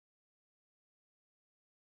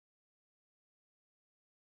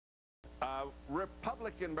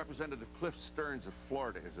Republican Representative Cliff Stearns of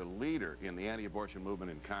Florida is a leader in the anti-abortion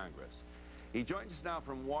movement in Congress. He joins us now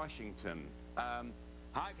from Washington.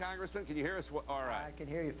 Hi, Congressman. Can you hear us? All right. I can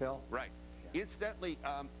hear you, Phil. Right. Yeah. Incidentally,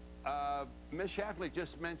 Ms. Shafley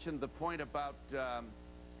just mentioned the point about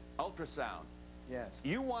ultrasound. Yes.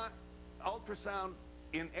 You want ultrasound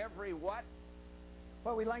in every what?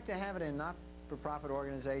 Well, we'd like to have it in not-for-profit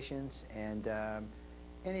organizations and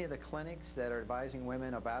any of the clinics that are advising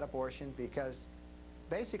women about abortion, because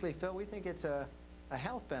basically, Phil, we think it's a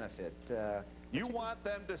health benefit. You want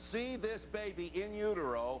them to see this baby in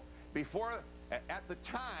utero before, at the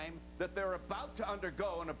time that they're about to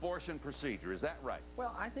undergo an abortion procedure. Is that right?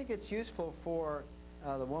 Well, I think it's useful for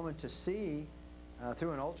the woman to see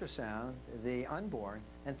through an ultrasound the unborn,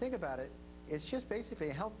 and think about it. It's just basically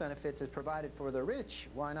a health benefit that's provided for the rich.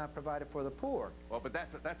 Why not provide it for the poor? Well, but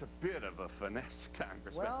that's a bit of a finesse,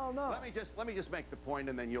 Congressman. Well, no. Let me just make the point,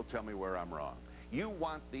 and then you'll tell me where I'm wrong. You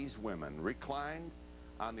want these women reclined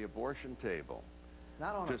on the abortion table.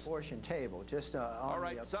 Not on an abortion table, just on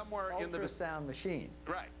the somewhere in the ultrasound machine.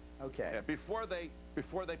 Right. Okay. Before they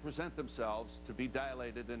present themselves to be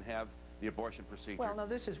dilated and have the abortion procedure. Well, no,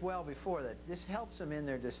 this is well before that. This helps them in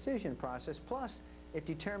their decision process. Plus, it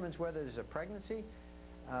determines whether there's a pregnancy.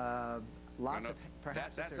 Lots of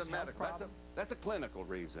perhaps that's if a medical. That's a clinical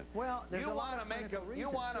reason. Well, there's a lot of clinical reasons. You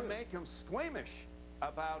want to make them squeamish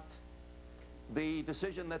about the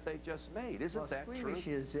decision that they just made. Isn't that true? Squeamish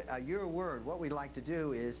is your word. What we'd like to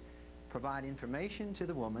do is provide information to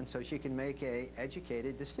the woman so she can make a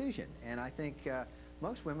educated decision. And I think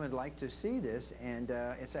most women would like to see this, and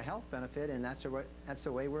it's a health benefit, and that's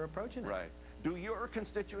the way we're approaching it. Right. Do your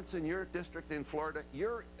constituents in your district in Florida,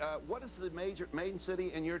 what is the main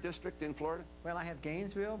city in your district in Florida? Well, I have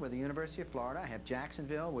Gainesville with the University of Florida. I have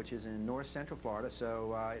Jacksonville, which is in north central Florida,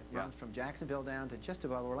 so it runs from Jacksonville down to just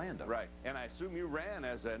above Orlando. Right. And I assume you ran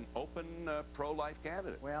as an open pro-life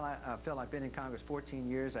candidate. Well, Phil, I've been in Congress 14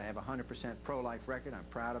 years. I have a 100% pro-life record. I'm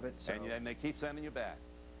proud of it. So. And they keep sending you back.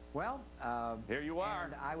 Well, here you are.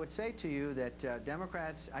 And I would say to you that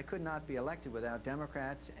Democrats, I could not be elected without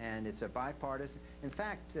Democrats, and it's a bipartisan. In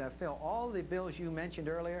fact, Phil, all the bills you mentioned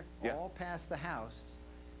earlier all passed the House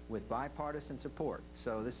with bipartisan support.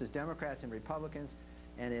 So this is Democrats and Republicans,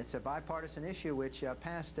 and it's a bipartisan issue which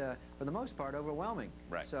passed, for the most part, overwhelming.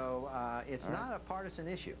 Right. So it's not a partisan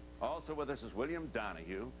issue. Also with us is William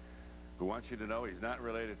Donahue, who wants you to know he's not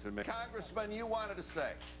related to me. Congressman, you wanted to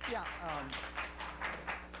say. Yeah.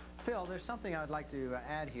 Phil, there's something I'd like to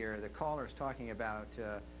add here. The caller's talking about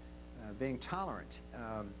being tolerant.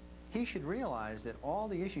 He should realize that all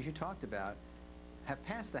the issues you talked about have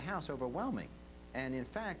passed the House overwhelming. And in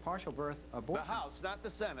fact, partial birth abortion... The House, not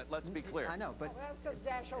the Senate, let's be clear. I know, but... Well, that's because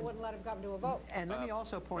Dashiell wouldn't let him come to a vote. And let me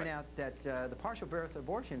also point out that the partial birth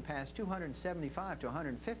abortion passed 275 to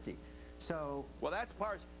 150. So... Well,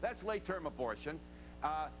 that's late-term abortion.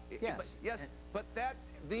 Yes. But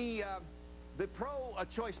the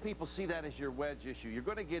pro-choice people see that as your wedge issue. You're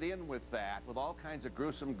going to get in with that, with all kinds of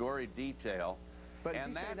gruesome, gory detail. But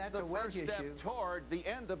and that's the first step toward the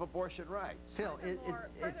end of abortion rights. Phil,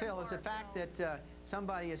 Phil, is the fact that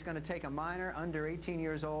somebody is going to take a minor under 18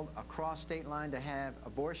 years old across state line to have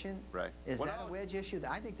abortion, is that a wedge issue?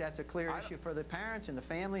 I think that's a clear issue for the parents and the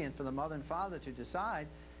family and for the mother and father to decide.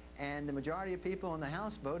 And the majority of people in the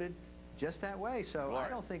House voted just that way, so I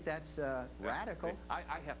don't think that's radical. I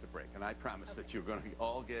have to break, and I promise that you're going to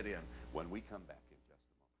all get in when we come back.